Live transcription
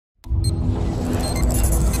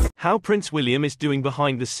How Prince William is doing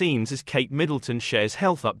behind the scenes as Kate Middleton shares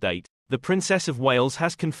health update. The Princess of Wales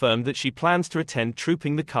has confirmed that she plans to attend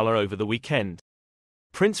Trooping the Colour over the weekend.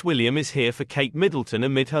 Prince William is here for Kate Middleton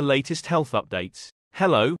amid her latest health updates.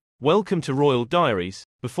 Hello, welcome to Royal Diaries.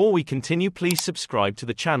 Before we continue, please subscribe to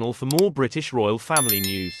the channel for more British royal family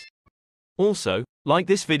news. Also, like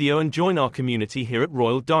this video and join our community here at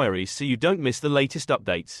Royal Diaries so you don't miss the latest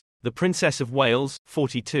updates. The Princess of Wales,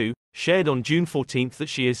 42, shared on June 14 that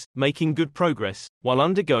she is making good progress while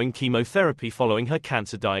undergoing chemotherapy following her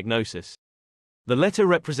cancer diagnosis. The letter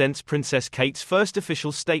represents Princess Kate's first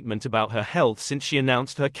official statement about her health since she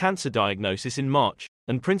announced her cancer diagnosis in March,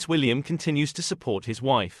 and Prince William continues to support his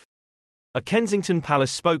wife. A Kensington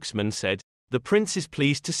Palace spokesman said, "The prince is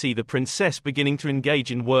pleased to see the princess beginning to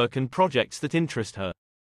engage in work and projects that interest her."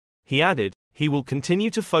 He added, he will continue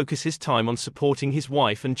to focus his time on supporting his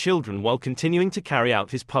wife and children while continuing to carry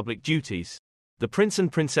out his public duties. The Prince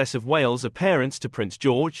and Princess of Wales are parents to Prince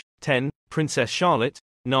George, 10, Princess Charlotte,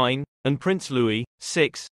 9, and Prince Louis,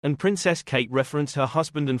 6, and Princess Kate referenced her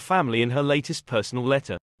husband and family in her latest personal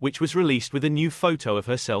letter, which was released with a new photo of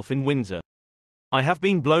herself in Windsor. "I have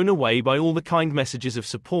been blown away by all the kind messages of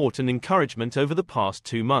support and encouragement over the past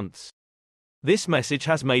 2 months. This message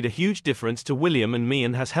has made a huge difference to William and me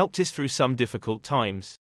and has helped us through some difficult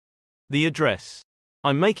times." The address.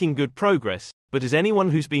 "I'm making good progress, but as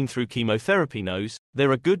anyone who's been through chemotherapy knows,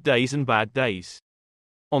 there are good days and bad days.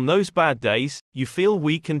 On those bad days, you feel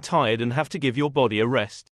weak and tired and have to give your body a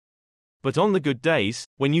rest. But on the good days,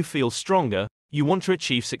 when you feel stronger, you want to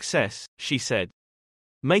achieve success," she said.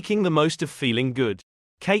 Making the most of feeling good.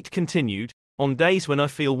 Kate continued, "On days when I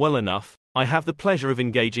feel well enough, I have the pleasure of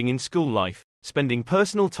engaging in school life, spending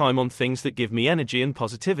personal time on things that give me energy and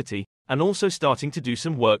positivity, and also starting to do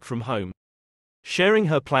some work from home." Sharing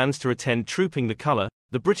her plans to attend Trooping the Colour,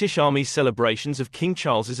 the British Army's celebrations of King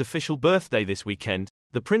Charles's official birthday this weekend,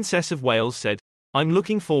 the Princess of Wales said, "I'm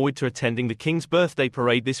looking forward to attending the King's birthday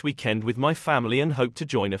parade this weekend with my family and hope to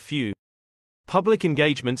join a few public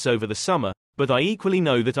engagements over the summer, but I equally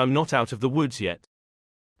know that I'm not out of the woods yet."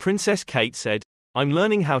 Princess Kate said, "I'm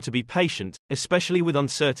learning how to be patient, especially with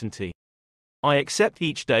uncertainty. I accept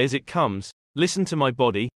each day as it comes, listen to my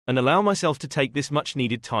body, and allow myself to take this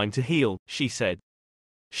much-needed time to heal," she said.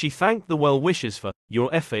 She thanked the well-wishers for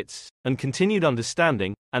your efforts and continued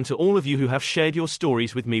understanding, and to all of you who have shared your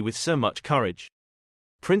stories with me with so much courage.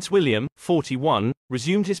 Prince William, 41,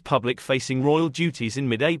 resumed his public-facing royal duties in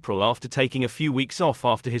mid-April after taking a few weeks off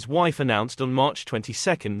after his wife announced on March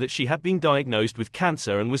 22 that she had been diagnosed with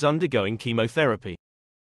cancer and was undergoing chemotherapy.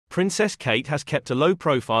 Princess Kate has kept a low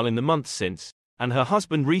profile in the months since, and her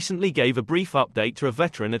husband recently gave a brief update to a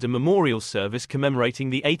veteran at a memorial service commemorating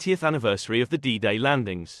the 80th anniversary of the D-Day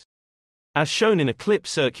landings. As shown in a clip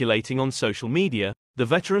circulating on social media, the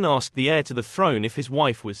veteran asked the heir to the throne if his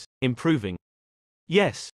wife was improving.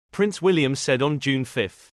 "Yes," Prince William said on June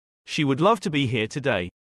 5. "She would love to be here today."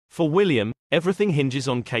 For William, everything hinges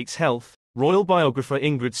on Kate's health, royal biographer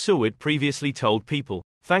Ingrid Seward previously told People.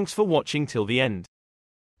 Thanks for watching till the end.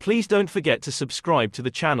 Please don't forget to subscribe to the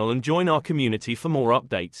channel and join our community for more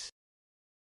updates.